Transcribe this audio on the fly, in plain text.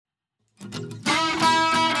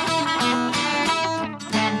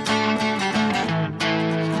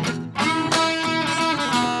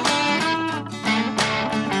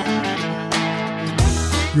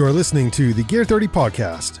You are listening to the Gear 30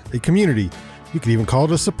 podcast, a community, you could even call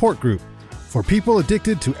it a support group, for people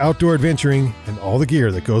addicted to outdoor adventuring and all the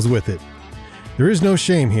gear that goes with it. There is no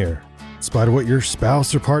shame here. In spite of what your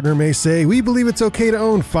spouse or partner may say, we believe it's okay to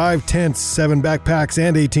own 5 tents, 7 backpacks,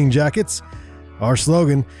 and 18 jackets. Our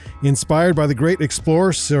slogan, inspired by the great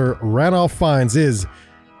explorer Sir Ranulph Fiennes, is,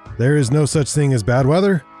 there is no such thing as bad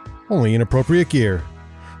weather, only inappropriate gear.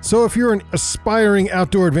 So if you're an aspiring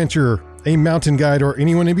outdoor adventurer, a mountain guide, or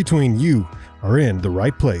anyone in between, you are in the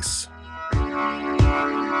right place.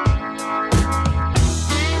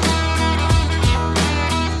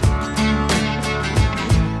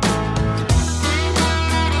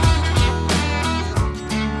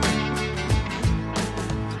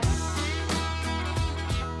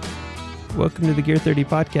 Welcome to the Gear 30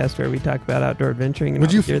 podcast, where we talk about outdoor adventuring. And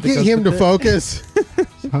Would you get him to focus?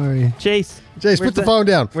 Sorry. Chase, put the phone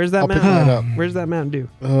down. Where's that Mountain? Where's that Mountain Dew?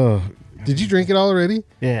 Oh, did you drink it all already?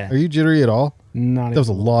 Yeah. Are you jittery at all? Not. That was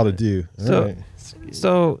a lot of dew.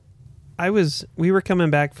 So we were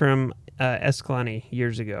coming back from Escalante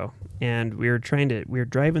years ago, and we were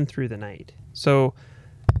driving through the night. So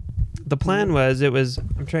the plan was,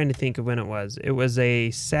 I'm trying to think of when it was. It was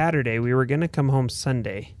a Saturday. We were going to come home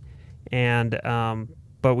Sunday, and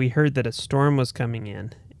but we heard that a storm was coming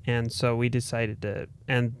in. And so we decided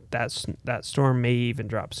and that storm may even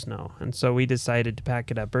drop snow. And so we decided to pack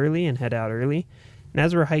it up early and head out early. And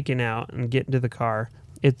as we're hiking out and getting to the car,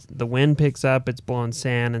 the wind picks up, it's blowing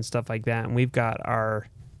sand and stuff like that. And we've got our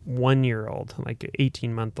 1-year-old, like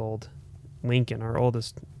 18-month-old Lincoln, our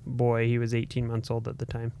oldest boy. He was 18 months old at the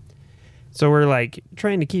time. So we're like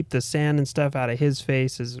trying to keep the sand and stuff out of his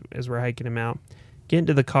face as we're hiking him out. Get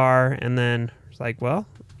into the car, and then it's like, well,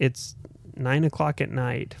 it's 9 o'clock at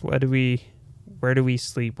night. Where do we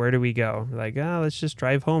sleep? Where do we go? We're like, let's just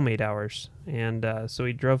drive home 8 hours. And so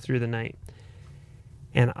we drove through the night.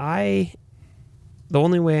 And the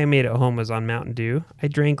only way I made it home was on Mountain Dew. I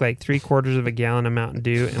drank like 3/4 of a gallon of Mountain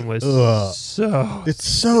Dew and was it's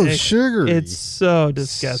so sugary. It's so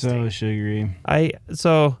disgusting. So sugary. It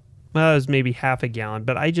was maybe half a gallon,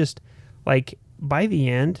 but I just, like, by the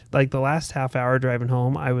end, like the last half hour driving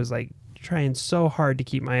home, I was like trying so hard to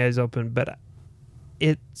keep my eyes open, but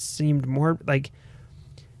it seemed more like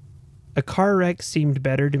a car wreck seemed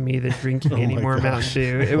better to me than drinking any more Mountain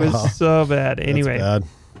Dew. It was so bad. Anyway, that's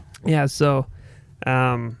bad. Yeah. So,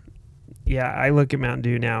 I look at Mountain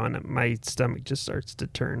Dew now and my stomach just starts to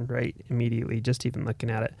turn right immediately, just even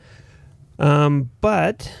looking at it.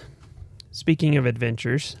 But speaking of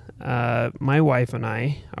adventures, my wife and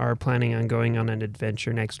I are planning on going on an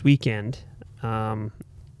adventure next weekend.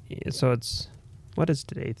 So what is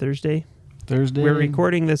today? Thursday? We're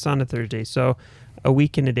recording this on a Thursday. So a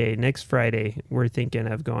week and a day, next Friday, we're thinking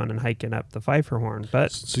of going and hiking up the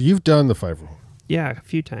Pfeifferhorn. So you've done the Pfeifferhorn? Yeah, a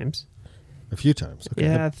few times. Okay.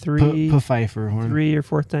 Yeah, 3 Pfeifferhorn. 3 or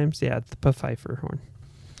 4 times. Yeah, the Pfeifferhorn.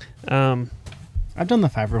 I've done the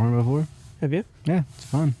Pfeifferhorn before. Have you? Yeah, it's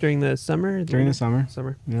fun. During the summer? During the summer.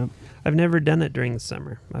 Yep. I've never done it during the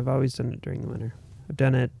summer. I've always done it during the winter. I've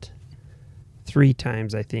done it 3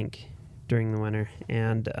 times, I think, during the winter,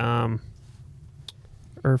 and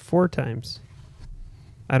or 4 times.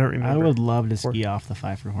 I don't remember. I would love to ski off the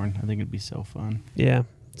Pfeifferhorn. I think it'd be so fun. Yeah.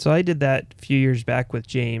 So I did that a few years back with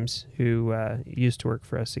James, who used to work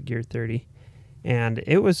for us at Gear 30, and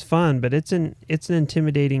it was fun. But it's an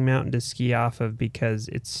intimidating mountain to ski off of because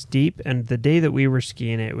it's steep. And the day that we were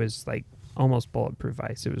skiing, it was like almost bulletproof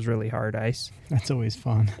ice. It was really hard ice. That's always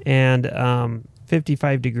fun. And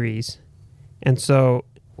 55 degrees. And so,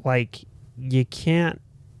 like,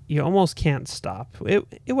 you almost can't stop.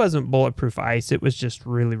 It wasn't bulletproof ice. It was just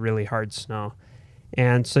really, really hard snow.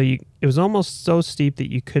 And so it was almost so steep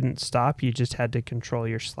that you couldn't stop. You just had to control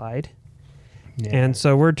your slide. Yeah. And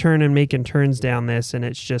so we're making turns down this, and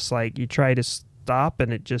it's just like you try to stop,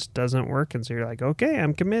 and it just doesn't work. And so you're like, okay,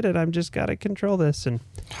 I'm committed. I'm just got to control this. And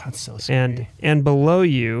that's so scary. And below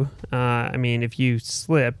you, if you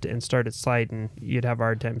slipped and started sliding, you'd have a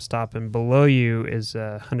hard time stopping. Below you is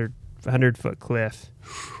a 100-foot cliff.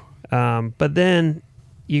 But then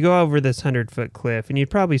you go over this 100-foot cliff, and you'd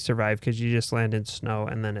probably survive because you just land in snow,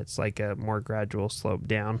 and then it's like a more gradual slope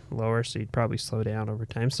down lower, so you'd probably slow down over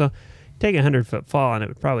time. So take a 100-foot fall, and it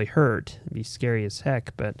would probably hurt. It'd be scary as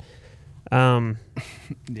heck, but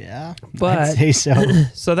yeah, but I'd say so.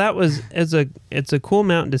 So that was it's a cool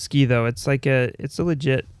mountain to ski, though. It's a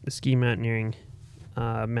legit ski mountaineering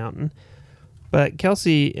mountain. But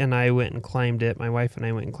Kelsey and I went and climbed it. My wife and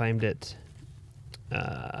I went and climbed it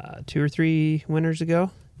 2 or 3 winters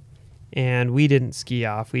ago. And we didn't ski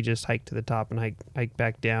off. We just hiked to the top and hiked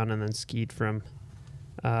back down and then skied from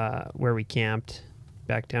where we camped.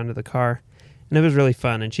 back down to the car. And it was really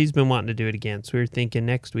fun, and she's been wanting to do it again. So we were thinking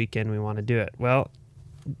next weekend we want to do it. Well,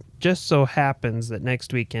 just so happens that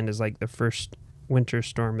next weekend is like the first winter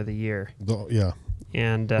storm of the year. Yeah.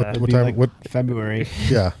 And what time? Like what February?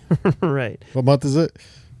 Yeah. right. What month is it?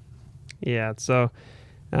 Yeah. So,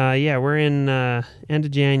 we're in end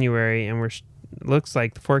of January, and looks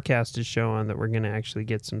like the forecast is showing that we're going to actually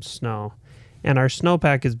get some snow. And our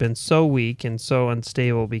snowpack has been so weak and so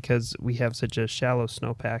unstable because we have such a shallow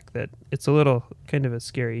snowpack that it's a little kind of a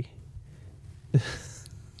scary.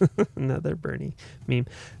 Another Bernie meme.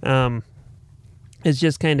 It's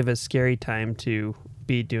just kind of a scary time to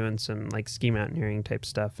be doing some like ski mountaineering type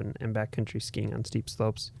stuff and backcountry skiing on steep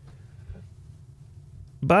slopes.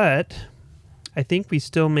 But I think we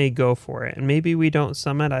still may go for it, and maybe we don't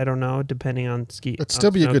summit. I don't know, depending on ski. It'd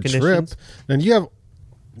still be a good conditions. trip. And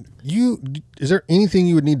is there anything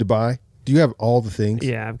you would need to buy? Do you have all the things?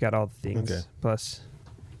 Yeah, I've got all the things. Okay. Plus,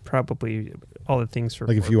 probably all the things for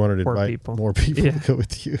like if you wanted to invite people. more people to go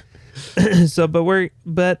with you. So,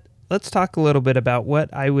 but let's talk a little bit about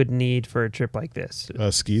what I would need for a trip like this.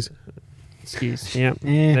 Skis. Skis. Yep.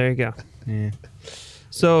 There you go. Yeah.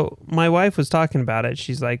 So my wife was talking about it.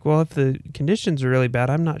 She's like, well, if the conditions are really bad,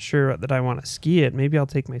 I'm not sure that I want to ski it. Maybe I'll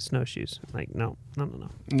take my snowshoes. I'm like, no.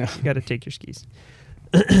 You got to take your skis.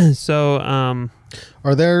 So,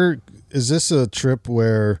 is this a trip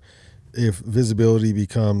where if visibility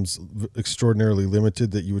becomes extraordinarily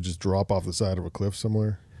limited that you would just drop off the side of a cliff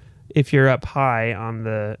somewhere? If you're up high on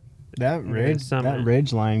that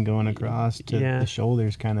ridge line going across to the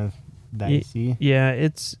shoulders kind of dicey. Yeah,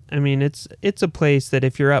 it's a place that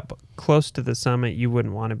if you're up close to the summit, you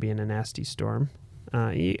wouldn't want to be in a nasty storm.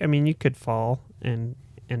 You could fall and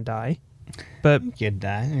die. But you could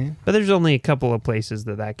die. Yeah. But there's only a couple of places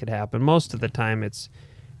that could happen. Most of the time it's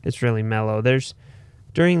really mellow. There's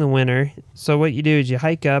during the winter. So what you do is you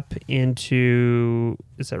hike up into,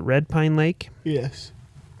 is that Red Pine Lake? Yes.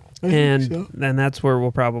 And then that's where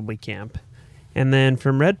we'll probably camp. And then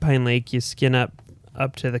from Red Pine Lake, you skin up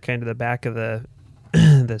to the kind of the back of the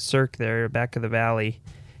the cirque there, back of the valley,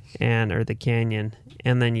 or the canyon,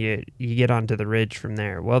 and then you get onto the ridge from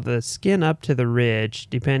there. Well, the skin up to the ridge,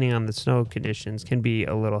 depending on the snow conditions, can be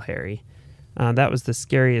a little hairy. That was the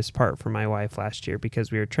scariest part for my wife last year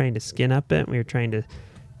because we were trying to skin up it. We were trying to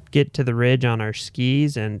get to the ridge on our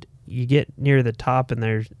skis, and you get near the top, and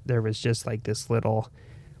there was just like this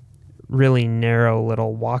really narrow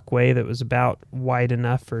little walkway that was about wide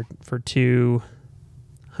enough for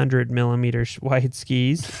 200 millimeters wide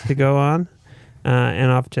skis to go on.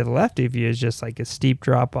 And off to the left of you is just like a steep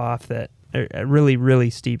drop off a really, really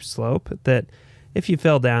steep slope that if you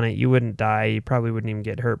fell down it, you wouldn't die. You probably wouldn't even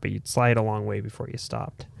get hurt, but you'd slide a long way before you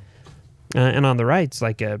stopped. And on the right's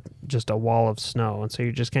like just a wall of snow. And so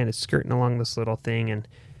you're just kind of skirting along this little thing. And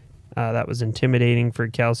that was intimidating for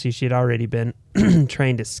Kelsey. She'd already been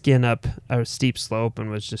trying to skin up a steep slope and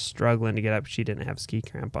was just struggling to get up. She didn't have ski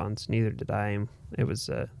crampons. Neither did I. It was,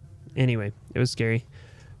 anyway, it was scary.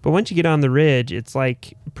 But once you get on the ridge, it's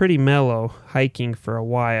like pretty mellow hiking for a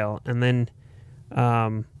while, and then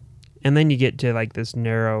you get to like this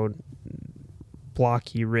narrow,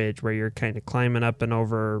 blocky ridge where you're kind of climbing up and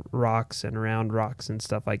over rocks and around rocks and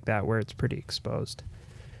stuff like that, where it's pretty exposed.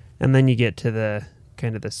 And then you get to the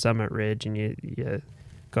kind of the summit ridge, and you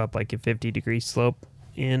go up like a 50-degree slope,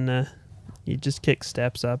 and you just kick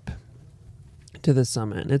steps up to the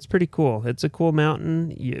summit, and it's pretty cool. It's a cool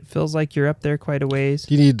mountain. It feels like you're up there quite a ways.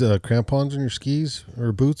 Do you need crampons in your skis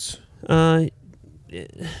or boots? Well,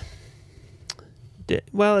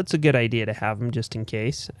 it's a good idea to have them just in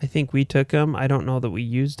case. I think we took them. I don't know that we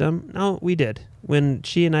used them. No, we did. When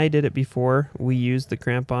she and I did it before, we used the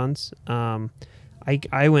crampons. I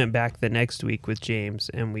went back the next week with James,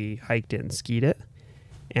 and we hiked it and skied it,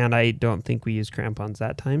 and I don't think we used crampons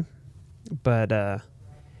that time. But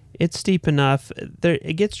it's steep enough.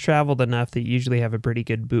 It gets traveled enough that you usually have a pretty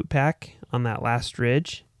good boot pack on that last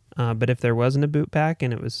ridge. But if there wasn't a boot pack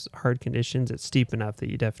and it was hard conditions, it's steep enough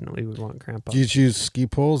that you definitely would want crampons. Do you choose ski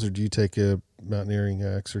poles, or do you take a mountaineering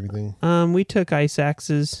axe or anything? We took ice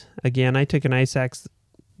axes. Again, I took an ice axe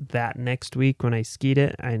that next week when I skied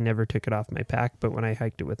it. I never took it off my pack, but when I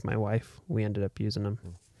hiked it with my wife, we ended up using them.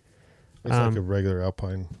 It's like a regular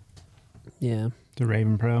alpine. Yeah. The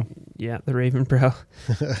Raven Pro. Yeah, the Raven Pro.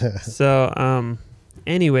 So,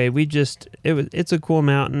 anyway, it's a cool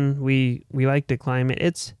mountain. We like to climb it.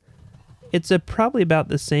 It's probably about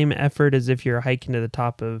the same effort as if you're hiking to the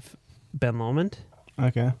top of Ben Lomond.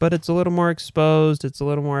 Okay. But it's a little more exposed. It's a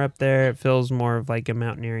little more up there. It feels more of like a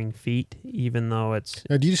mountaineering feat, even though it's...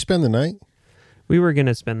 Now, do you spend the night? We were going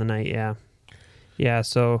to spend the night, yeah. Yeah,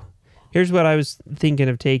 so here's what I was thinking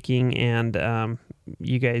of taking, and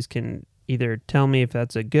you guys can either tell me if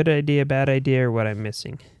that's a good idea, bad idea, or what I'm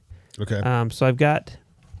missing. Okay. So I've got,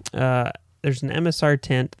 there's an MSR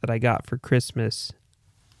tent that I got for Christmas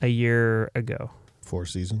a year ago. Four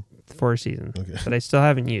season. Okay. But I still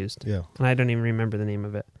haven't used. Yeah. And I don't even remember the name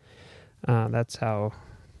of it. That's how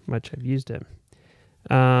much I've used it.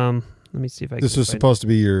 Let me see if I can. This was supposed to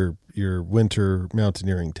be your winter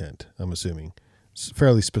mountaineering tent, I'm assuming. It's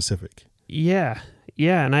fairly specific. Yeah.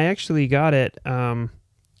 And I actually got it.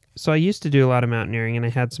 So I used to do a lot of mountaineering, and I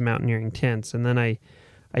had some mountaineering tents, and then I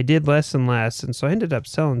did less and less, and so I ended up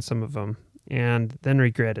selling some of them, and then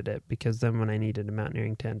regretted it, because then when I needed a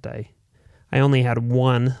mountaineering tent, I only had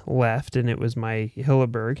one left, and it was my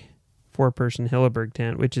Hilleberg, 4-person Hilleberg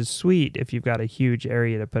tent, which is sweet if you've got a huge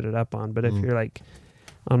area to put it up on, but if you're like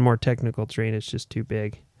on more technical terrain, it's just too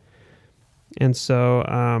big. And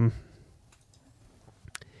so,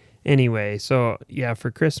 anyway, so yeah,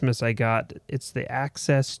 for Christmas I got, it's the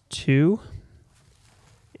Access 2,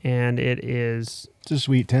 and it's a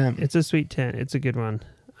sweet tent. It's a sweet tent. It's a good one.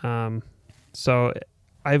 So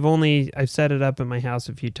I've set it up at my house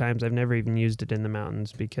a few times. I've never even used it in the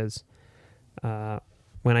mountains, because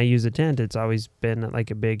when I use a tent, it's always been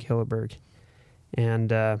like a big Hilleberg.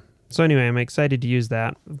 And so anyway, I'm excited to use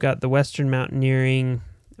that. I've got the Western Mountaineering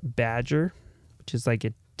Badger, which is like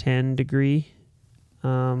a 10-degree.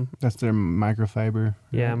 That's their microfiber.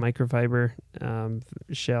 Yeah, microfiber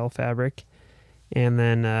shell fabric. And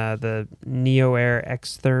then the Neo Air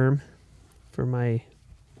X Therm for my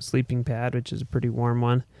sleeping pad, which is a pretty warm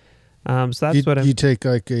one. So that's what you take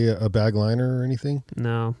like a bag liner or anything?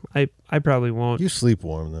 No, I probably won't. You sleep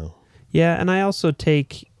warm though. Yeah, and I also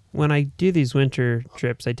take, when I do these winter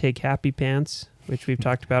trips, I take Happy Pants, which we've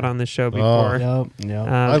talked about on this show before. Yep.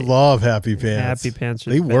 I love Happy Pants. Happy Pants are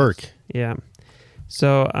they work. Yeah.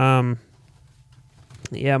 So my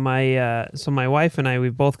wife and I,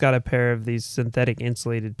 we've both got a pair of these synthetic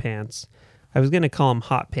insulated pants. I was going to call them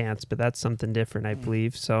hot pants, but that's something different, I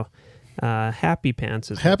believe. So Happy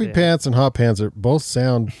Pants is Happy Pants and hot pants are both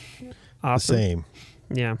sound awesome. The same.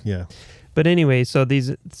 Yeah. But anyway, so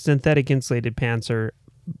these synthetic insulated pants are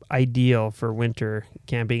ideal for winter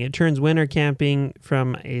camping. It turns winter camping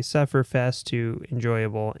from a sufferfest to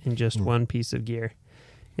enjoyable in just one piece of gear.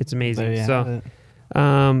 It's amazing.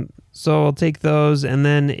 So I'll take those, and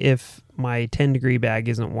then if my 10-degree bag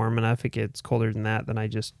isn't warm enough, it gets colder than that, then I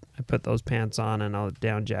put those pants on and I'll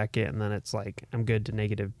down jacket, and then it's like I'm good to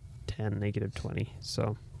 -10, -20.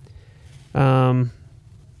 So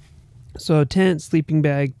so tent, sleeping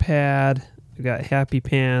bag, pad, I've got Happy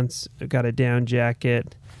Pants, I've got a down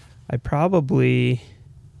jacket. I'll probably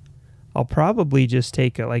just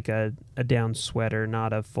take a down sweater,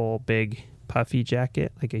 not a full big puffy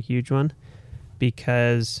jacket, like a huge one,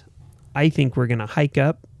 because I think we're going to hike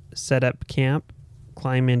up, set up camp,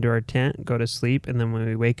 climb into our tent, go to sleep, and then when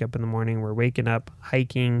we wake up in the morning, we're waking up,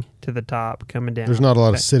 hiking to the top, coming down. There's not a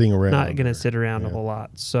lot of sitting around. Not going to sit around a whole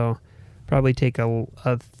lot. So probably take a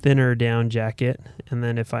thinner down jacket, and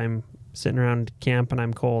then if I'm sitting around camp and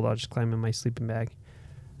I'm cold, I'll just climb in my sleeping bag.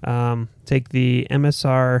 Take the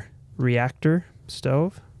MSR reactor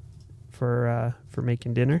stove for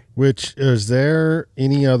making dinner. Which, is there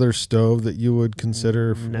any other stove that you would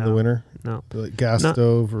consider for the winter? No. Like gas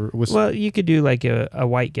stove or well, you could do like a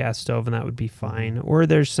white gas stove, and that would be fine. Or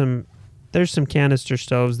there's some canister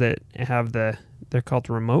stoves that have they're called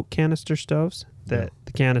remote canister stoves, that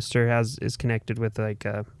the canister is connected with like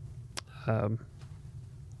a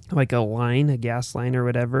line, a gas line or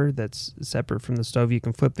whatever, that's separate from the stove. You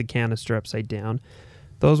can flip the canister upside down.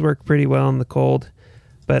 Those work pretty well in the cold.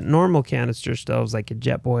 But normal canister stoves, like a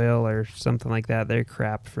Jetboil or something like that, they're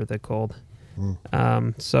crap for the cold.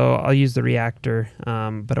 So I'll use the reactor,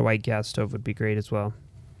 but a white gas stove would be great as well.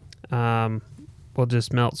 We'll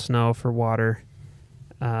just melt snow for water.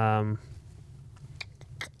 Trying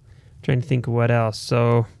to think of what else.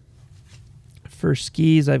 So for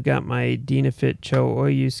skis, I've got my Dynafit Cho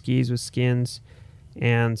OU skis with skins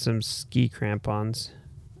and some ski crampons.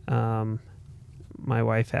 My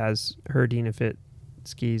wife has her Dynafit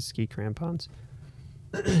ski crampons.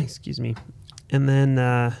 Excuse me. And then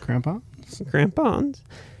crampons.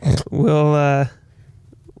 We'll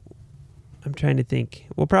I'm trying to think.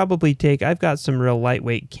 We'll probably I've got some real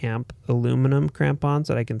lightweight camp aluminum crampons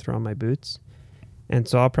that I can throw on my boots. And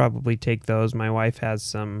so I'll probably take those. My wife has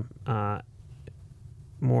some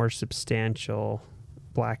more substantial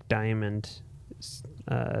black diamond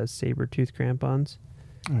saber tooth crampons.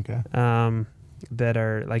 Okay. That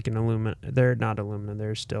are like an aluminum. They're not aluminum.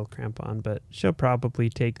 They're still crampon, but she'll probably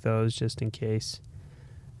take those just in case.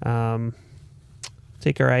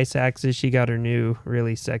 take our ice axes. She got her new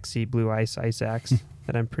really sexy blue ice axe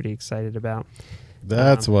that I'm pretty excited about.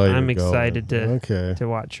 That's why I'm excited to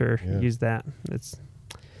watch her use that. It's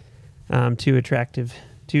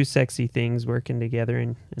two sexy things working together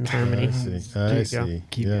in harmony. I see.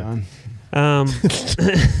 Keep going.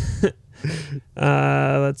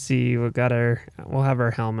 Let's see. We'll have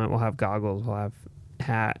our helmet. We'll have goggles. We'll have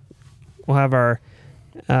hat. We'll have our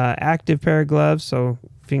active pair of gloves. So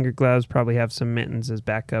finger gloves. Probably have some mittens as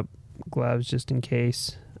backup gloves just in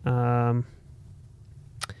case.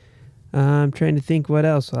 I'm trying to think what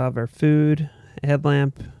else. We'll have our food, a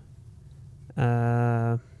headlamp.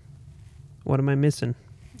 What am I missing?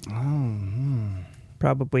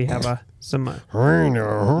 Probably have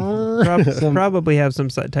probably have some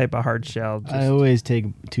type of hard shell. I always take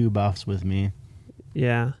 2 buffs with me.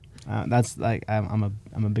 Yeah. That's like I'm a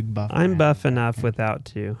big buff. I'm buff enough without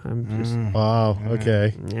 2. I'm just. Wow.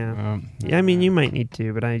 Okay. Yeah. Yeah. I mean, you might need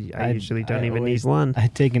 2, but I usually don't even need 1. I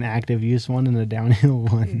take an active use one and a downhill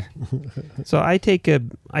one. So I take a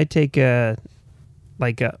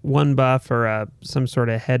like a 1 buff or some sort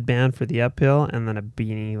of headband for the uphill, and then a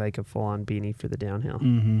beanie, like a full-on beanie for the downhill.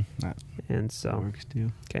 That and so works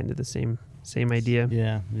too. Kind of the same idea.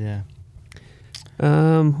 Yeah.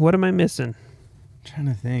 What am I missing? Trying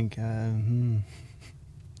to think. I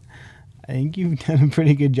think you've done a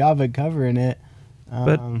pretty good job at covering it.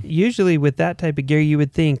 But usually with that type of gear, you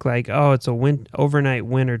would think like, oh, it's a overnight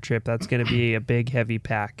winter trip. That's going to be a big, heavy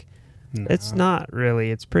pack. No. It's not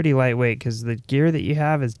really. It's pretty lightweight because the gear that you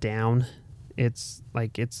have is down. It's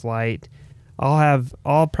light.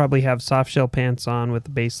 I'll probably have soft shell pants on with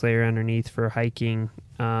the base layer underneath for hiking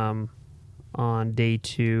on day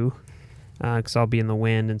 2. Because I'll be in the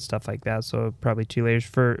wind and stuff like that, so probably 2 layers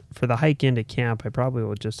for the hike into camp. I probably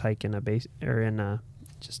will just hike in a base or in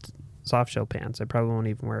just soft shell pants. I probably won't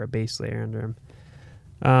even wear a base layer under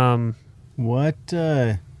them. What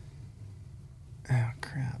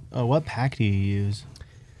pack do you use?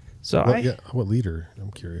 So what liter? I'm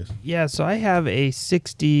curious. Yeah, so I have a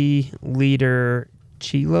 60 liter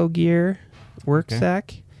Chilo Gear work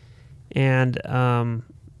sack, and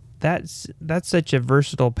that's such a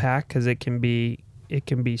versatile pack because it can be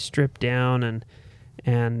stripped down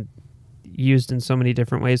and used in so many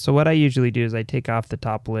different ways. So what I usually do is I take off the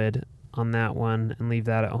top lid on that one and leave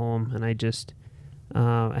that at home, and I just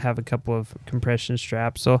have a couple of compression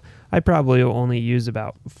straps. So I probably will only use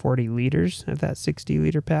about 40 liters of that 60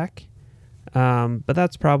 liter pack, but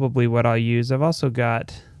that's probably what I'll use. I've also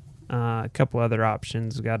got a couple other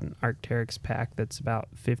options. I've got an Arc'teryx pack that's about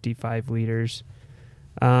 55 liters.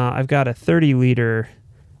 I've got a 30 liter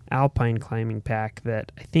alpine climbing pack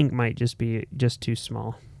that I think might just be too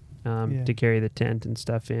small to carry the tent and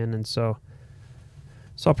stuff in, and so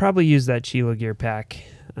I'll probably use that Chilo Gear pack.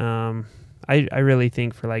 I really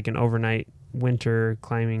think for like an overnight winter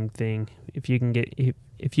climbing thing, if you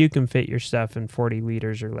can fit your stuff in 40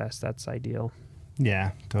 liters or less, that's ideal.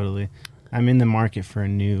 Yeah, totally. I'm in the market for a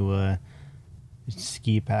new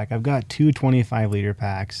ski pack. I've got 2 25-liter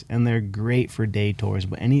packs, and they're great for day tours,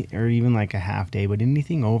 but even like a half day. But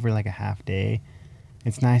anything over like a half day,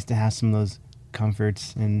 it's nice to have some of those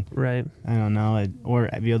comforts and right. I don't know, or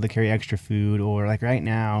be able to carry extra food. Or like right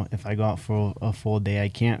now, if I go out for a full day, I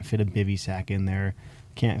can't fit a bivy sack in there.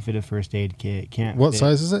 Can't fit a first aid kit. What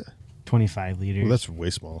size is it? 25 liters. Well, that's way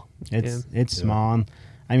small. It's small.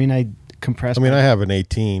 I mean, I compress. I have an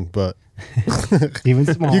 18, but. Even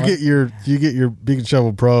smaller. You get your big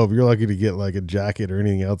shovel probe. You're lucky to get like a jacket or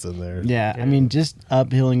anything else in there. Yeah, I mean, just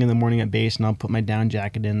uphilling in the morning at base, and I'll put my down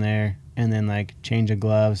jacket in there, and then like change of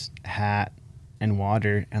gloves, hat, and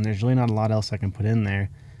water. And there's really not a lot else I can put in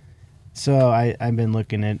there. So I've been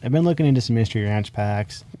looking into some Mystery Ranch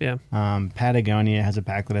packs. Yeah. Patagonia has a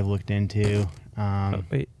pack that I've looked into.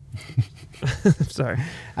 Wait. Sorry.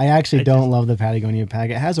 I actually don't love the Patagonia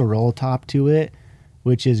pack. It has a roll top to it,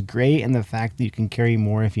 which is great in the fact that you can carry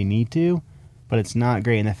more if you need to, but it's not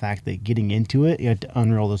great in the fact that getting into it, you have to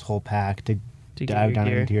unroll this whole pack to dive down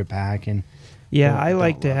into your pack. And I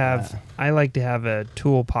like to have a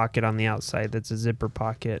tool pocket on the outside that's a zipper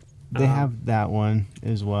pocket. They have that one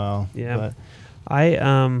as well. Yeah,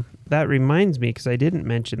 but that reminds me, because I didn't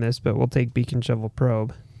mention this, but we'll take beacon shovel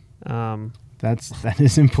probe. That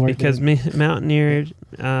is important because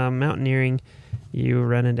mountaineering. You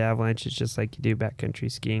run into avalanches just like you do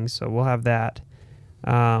backcountry skiing, so we'll have that.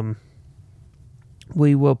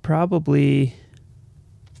 We will probably.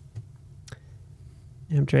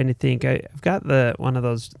 I'm trying to think. I've got one of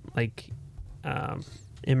those like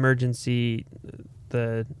emergency.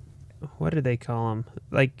 What do they call them?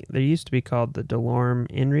 Like they used to be called the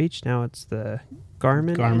DeLorme InReach. Now it's the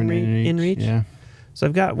Garmin InReach. Yeah. So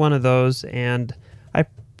I've got one of those, and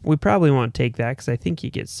we probably won't take that because I think you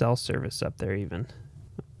get cell service up there even.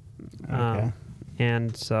 Okay.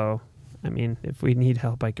 And so, I mean, if we need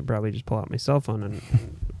help, I could probably just pull out my cell phone and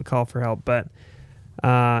call for help. But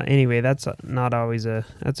anyway, that's not always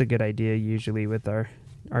that's a good idea usually with our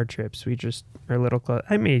trips. We just are a little close.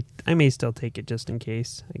 I may still take it just in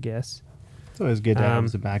case, I guess. It's always good to have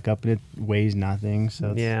as a backup, and it weighs nothing,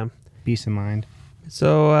 so it's peace of mind.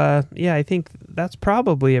 So, I think that's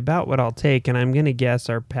probably about what I'll take, and I'm going to guess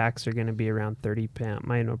our packs are going to be around 30 pounds.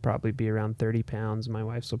 Mine will probably be around 30 pounds. My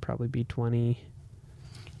wife's will probably be 20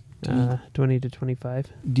 to 25.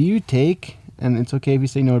 Do you take, and it's okay if you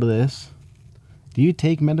say no to this, do you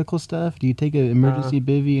take medical stuff? Do you take an emergency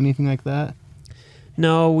bivvy, anything like that?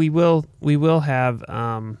 No, we will have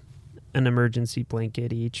an emergency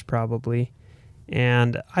blanket each, probably.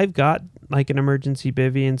 And I've got like an emergency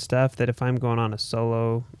bivvy and stuff that if I'm going on a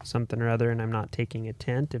solo something or other and I'm not taking a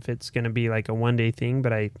tent, if it's going to be like a one-day thing,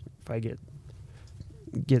 but if I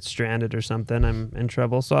get stranded or something, I'm in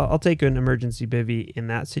trouble. So I'll take an emergency bivvy in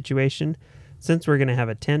that situation. Since we're going to have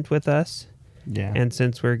a tent with us, and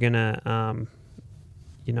since we're going to,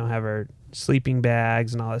 have our sleeping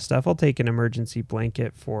bags and all that stuff, I'll take an emergency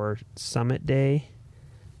blanket for Summit Day.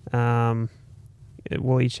 We'll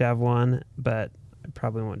each have one, but I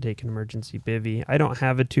probably won't take an emergency bivvy. I don't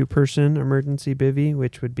have a 2-person emergency bivvy,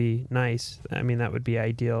 which would be nice. I mean, that would be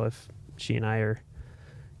ideal if she and I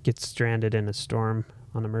get stranded in a storm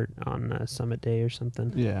on Summit Day or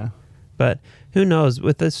something. Yeah. But who knows?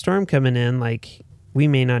 With the storm coming in, like, we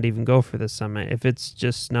may not even go for the summit. If it's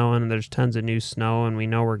just snowing and there's tons of new snow and we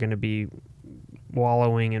know we're going to be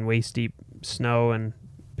wallowing in waist-deep snow and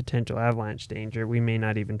potential avalanche danger, we may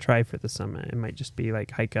not even try for the summit. It might just be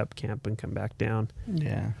like hike up, camp, and come back down.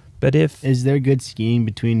 Yeah. But is there good skiing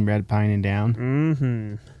between Red Pine and down?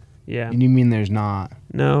 Mm-hmm. Yeah. And you mean there's not?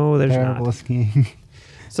 No, there's terrible not. Skiing.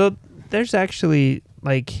 So there's actually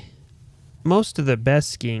like most of the best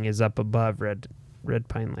skiing is up above Red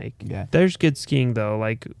Pine Lake. Yeah. There's good skiing though.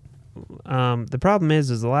 Like the problem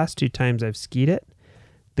is the last 2 times I've skied it,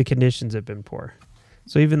 the conditions have been poor.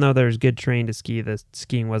 So even though there's good terrain to ski, the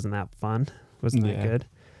skiing wasn't that fun. Wasn't that good.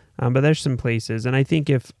 But there's some places. And I think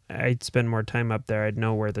if I'd spend more time up there, I'd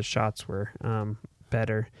know where the shots were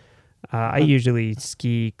better. I usually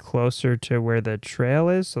ski closer to where the trail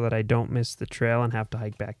is so that I don't miss the trail and have to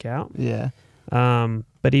hike back out. Yeah.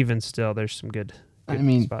 But even still, there's some good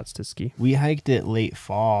spots to ski. We hiked it late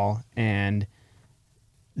fall, and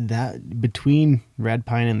that between Red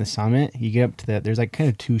Pine and the summit, you get up to that. There's like kind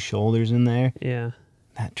of 2 shoulders in there. Yeah.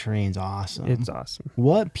 That terrain's awesome. It's awesome.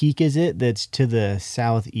 What peak is it that's to the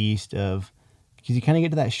southeast of? Because you kind of get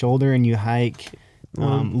to that shoulder and you hike a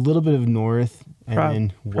little bit of north and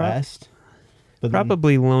then west. But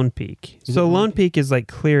probably Lone Peak. So Lone Peak is like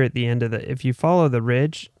clear at the end of if you follow the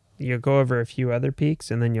ridge, you'll go over a few other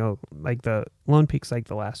peaks, and then you'll like the Lone Peak's like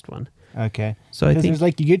the last one. Okay. So I think there's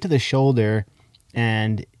like you get to the shoulder,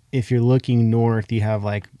 and if you're looking north, you have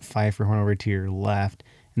like Pfeifferhorn over to your left.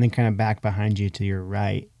 And then kind of back behind you to your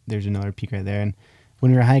right, there's another peak right there. And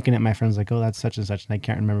when we were hiking it, my friend's like, oh, that's such and such. And I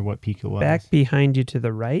can't remember what peak it was. Back behind you to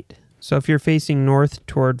the right? So if you're facing north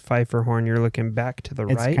toward Pfeifferhorn, you're looking back to the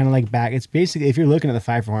right? It's kind of like back. It's basically, if you're looking at the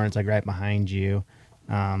Pfeifferhorn, it's like right behind you.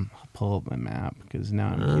 I'll pull up my map because now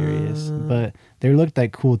I'm curious. But there looked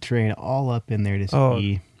like cool terrain all up in there to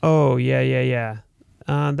ski. Oh, yeah.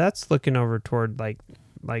 That's looking over toward like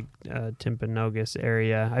Timpanogos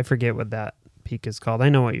area. I forget what that peak is called. I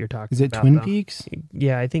know what you're talking about. Is it Twin Peaks?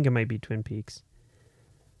 Yeah, I think it might be Twin Peaks.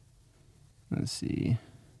 Let's see.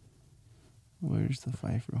 Where's the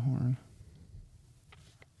Pfeifferhorn?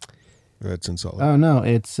 That's in Salt Lake. Oh, no.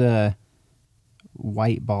 It's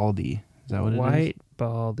White Baldy. Is that what it is? White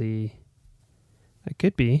Baldy. That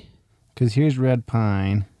could be. Because here's Red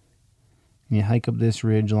Pine. And you hike up this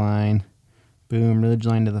ridge line. Boom, ridge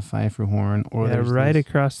line to the Pfeifferhorn. Or right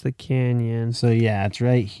across the canyon. So, yeah, it's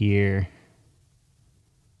right here.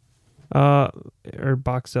 Or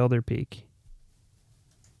Box Elder Peak.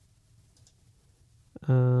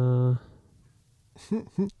 You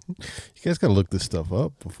guys gotta look this stuff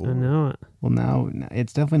up before. I know it. Well, now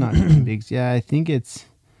it's definitely not Twin Peaks. Yeah, I think it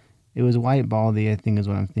was White Baldy, I think is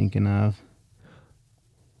what I'm thinking of.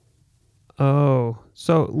 Oh,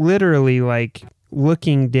 so literally like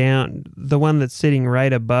looking down, the one that's sitting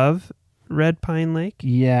right above Red Pine Lake?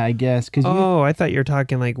 Yeah, I guess. I thought you were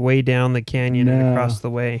talking like way down the canyon and across the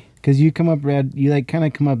way. Because you come up you like kind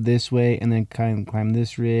of come up this way and then kind of climb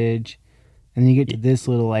this ridge. And then you get to this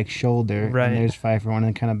little like shoulder. Right. And there's Pfeifferhorn and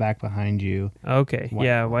then kind of back behind you. Okay.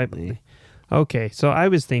 White Baldy. Okay, so I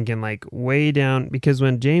was thinking like way down, because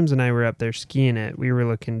when James and I were up there skiing it, we were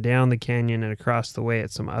looking down the canyon and across the way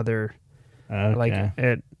at some other, Okay. like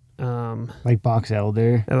at like Box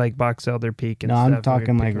Elder. like Box Elder Peak and No, stuff. I'm We were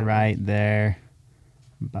talking like picking up- right there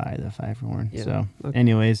by the Five Horn. Yeah, So, okay.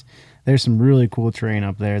 anyways, there's some really cool terrain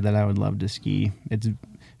up there that I would love to ski. It's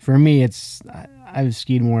for me. I've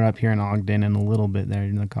skied more up here in Ogden and a little bit there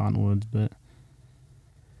in the Cottonwoods, but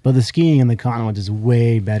the skiing in the Cottonwoods is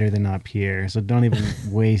way better than up here. So don't even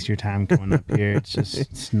waste your time going up here.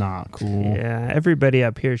 It's not cool. Yeah, everybody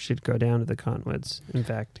up here should go down to the Cottonwoods. In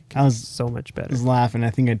fact, I was- it's so much I better. was laughing. I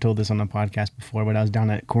think I told this on the podcast before, but I was down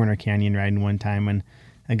at Corner Canyon riding one time when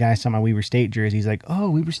a guy saw my Weber State jersey. He's like, "Oh,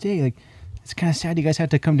 Weber State, like it's kind of sad you guys have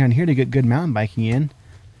to come down here to get good mountain biking in."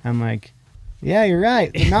 I'm like, "Yeah, you're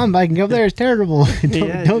right. The mountain biking up there is terrible.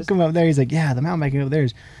 don't just- come up there." He's like, "Yeah, the mountain biking up there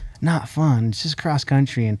is not fun. It's just cross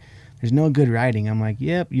country and there's no good riding." I'm like,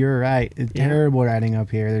 "Yep, you're right. It's Yeah. terrible riding up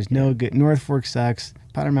here. There's no good. North Fork sucks.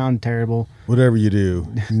 Powder Mountain terrible. Whatever you do,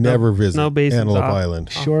 never visit Snow basin's Antelope off. Island.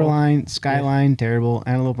 Awful. Shoreline, Skyline, terrible.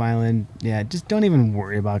 Antelope Island, yeah. Just don't even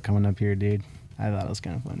worry about coming up here, dude." I thought it was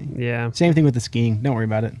kind of funny. Yeah, Same thing with the skiing. Don't worry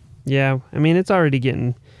about it. yeah. I mean, it's already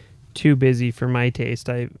getting too busy for my taste.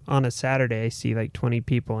 On a Saturday I see like 20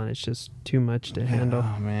 people, and it's just too much to handle.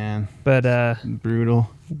 Oh man, But brutal.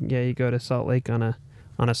 yeah, you go to Salt Lake on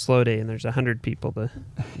a slow day, and there's 100 people to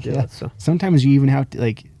do Yeah. it. So Sometimes you even have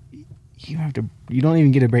to you don't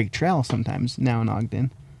even get a break trail sometimes now in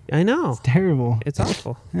Ogden. I know It's terrible. it's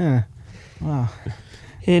awful. Yeah. Wow.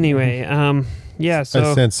 Anyway, yeah. I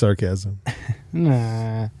So sense sarcasm.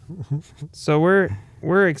 Nah. So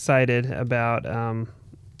we're excited about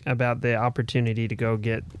the opportunity to go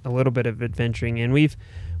get a little bit of adventuring, and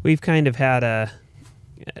we've kind of had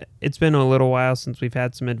it's been a little while since we've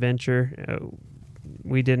had some adventure.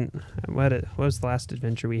 We didn't. What was the last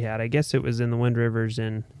adventure we had? I guess it was in the Wind Rivers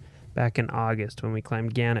back in August when we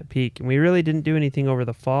climbed Gannett Peak, and we really didn't do anything over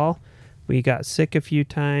the fall. We got sick a few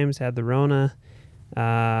times, had the Rona.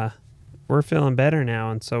 We're feeling better now,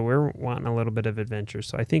 and so we're wanting a little bit of adventure.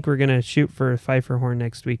 So I think we're going to shoot for Pfeiffer Horn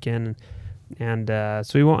next weekend, and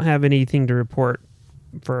so we won't have anything to report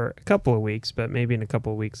for a couple of weeks, but maybe in a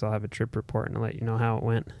couple of weeks I'll have a trip report and let you know how it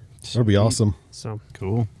went. That'll be awesome. So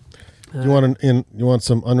Cool. You want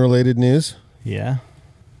some unrelated news? Yeah.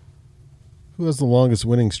 Who has the longest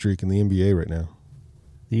winning streak in the NBA right now?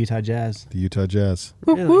 The Utah Jazz. The Utah Jazz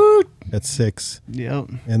really? at 6. Yep.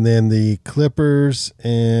 And then the Clippers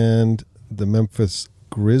and the Memphis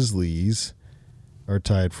Grizzlies are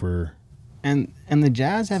tied for And the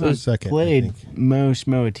Jazz haven't second, I played think. most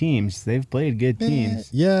teams. They've played good teams.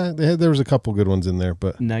 Yeah, there was a couple good ones in there,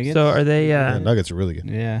 but Nuggets. So are they Nuggets are really good.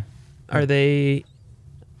 Yeah. are they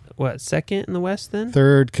what, second in the West then?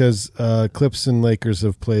 Third, because Clips and Lakers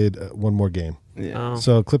have played one more game. Yeah. Oh.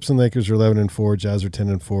 So Clips and Lakers are 11-4, Jazz are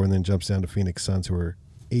 10-4, and then jumps down to Phoenix Suns, who are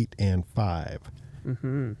 8-5.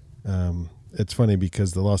 Mm-hmm. It's funny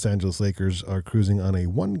because the Los Angeles Lakers are cruising on a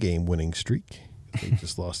 1-game winning streak. They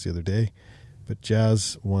just lost the other day. But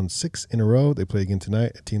Jazz won 6 in a row. They play again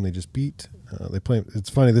tonight, a team they just beat. It's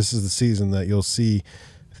funny, this is the season that you'll see,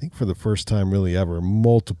 I think for the first time really ever,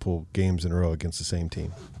 multiple games in a row against the same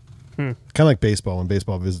team. Kind of like baseball, when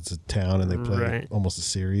baseball visits a town and they play Right. almost a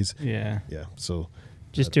series. Yeah. Yeah, so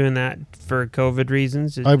Just doing that for COVID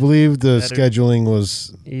reasons. Is I believe the better. scheduling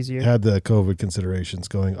was easier. had the COVID considerations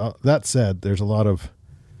going. That said, there's a lot of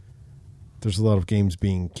games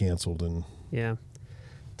being canceled, and Yeah.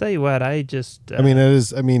 Tell you what, I just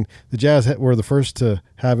the Jazz were the first to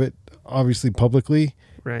have it, obviously publicly,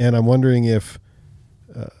 right. and I'm wondering if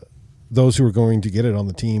those who were going to get it on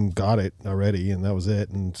the team got it already, and that was it,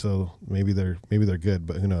 and so maybe they're good,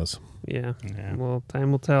 but who knows? Yeah. Yeah. Well,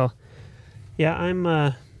 time will tell. Yeah, I'm.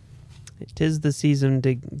 It is the season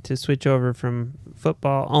to switch over from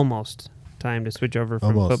football. Almost time to switch over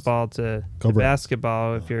from Almost. football to Go Browns.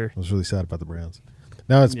 basketball. If you're I was really sad about the Browns.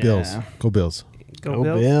 Now it's Yeah. Bills. Go Bills. go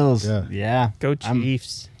Bills, Yeah. go I'm-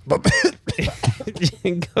 Chiefs, go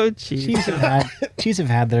Chiefs. Chiefs have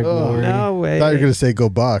had their Oh. glory. No way. I thought you were going to say go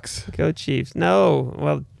Bucks. Go Chiefs. No.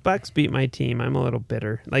 Well, Bucks beat my team. I'm a little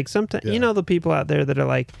bitter. Like sometimes, Yeah. you know, the people out there that are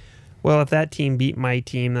like, well, if that team beat my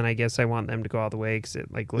team, then I guess I want them to go all the way because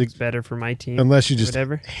it like looks better for my team. Unless you just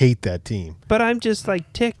whatever. hate that team. But I'm just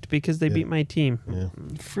like ticked because they Yeah. beat my team. Yeah.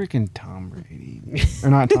 Freaking Tom Brady. Or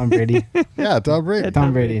not Tom Brady. Yeah, Tom Brady. Yeah,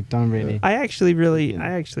 Tom Brady. Tom Brady. I actually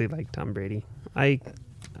like Tom Brady. I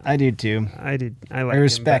do too. like I him,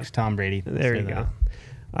 respect but- Tom Brady. There Say you that. go.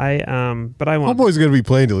 But I want. Homeboy's going to be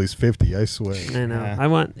playing till he's 50, I swear. I know. Yeah. I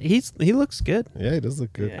want. He looks good. Yeah, he does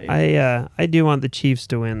look good. Yeah, I do want the Chiefs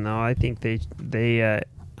to win though. I think they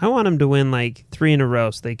I want them to win like 3 in a row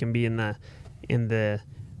so they can be in the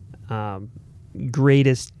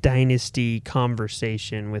greatest dynasty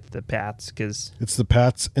conversation with the Pats, because It's the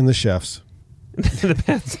Pats and the Chefs. the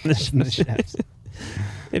Pats and the Chefs.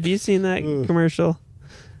 Have you seen that commercial?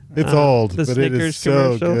 It's old, the but it Snickers is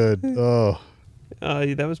so commercial. good. Oh,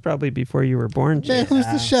 That was probably before you were born, man, Jake. who's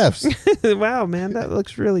the Chefs? Wow, man, that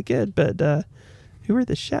looks really good. But who are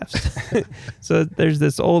the chefs? So there's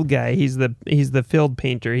this old guy. He's the field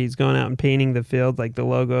painter. He's going out and painting the field, like the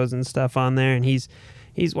logos and stuff on there. And he's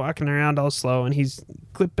walking around all slow, and he's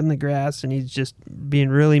clipping the grass, and he's just being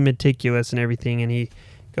really meticulous and everything. And he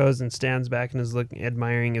goes and stands back and is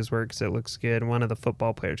admiring his work because it looks good. And one of the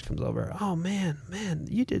football players comes over. Oh man,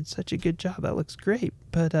 you did such a good job. That looks great.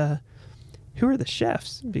 But who are the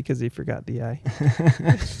chefs? Because he forgot the I.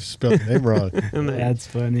 Spelled the name wrong. And then That's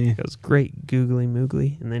funny. he goes, great, googly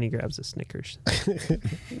moogly. And then he grabs a Snickers.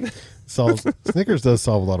 Snickers does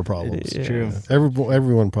solve a lot of problems. Yeah. True.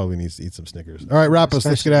 Everyone probably needs to eat some Snickers. All right, wrap us.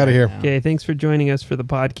 Let's get out of here. Okay, thanks for joining us for the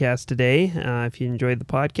podcast today. If you enjoyed the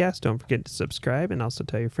podcast, don't forget to subscribe and also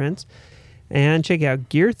tell your friends. And check out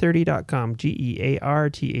gear30.com,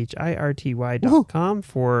 gearthirty.com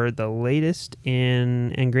for the latest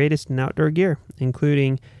and greatest in outdoor gear,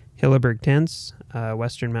 including Hilleberg tents,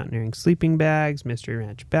 Western Mountaineering sleeping bags, Mystery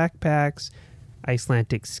Ranch backpacks,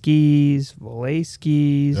 Icelandic skis, Volet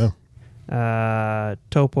skis,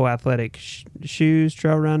 Topo athletic shoes,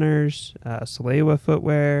 trail runners, Salewa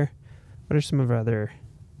footwear. What are some of our other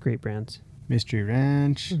great brands? Mystery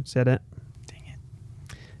Ranch. Said it. Dang it.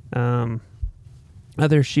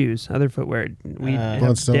 Other shoes, other footwear. We have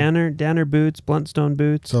Bluntstone. Danner boots, Bluntstone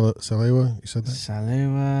boots, Salewa, you said that?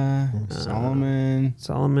 Salewa.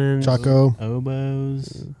 Solomon, Chaco.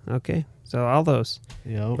 Oboes. Okay, so all those.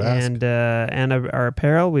 Yep. Basque. And our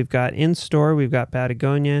apparel, we've got in store, we've got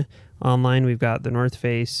Patagonia. Online, we've got the North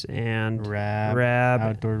Face and Rab.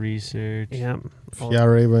 Outdoor Research. Yeah,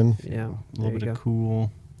 Fjallraven. yeah. A little bit of Cool.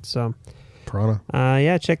 So, Piranha.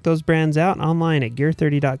 check those brands out online at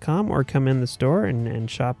gear30.com or come in the store and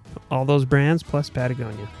shop all those brands plus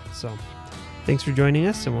Patagonia. So, thanks for joining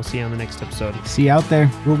us, and we'll see you on the next episode. See you out there.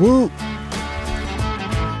 Woo woo.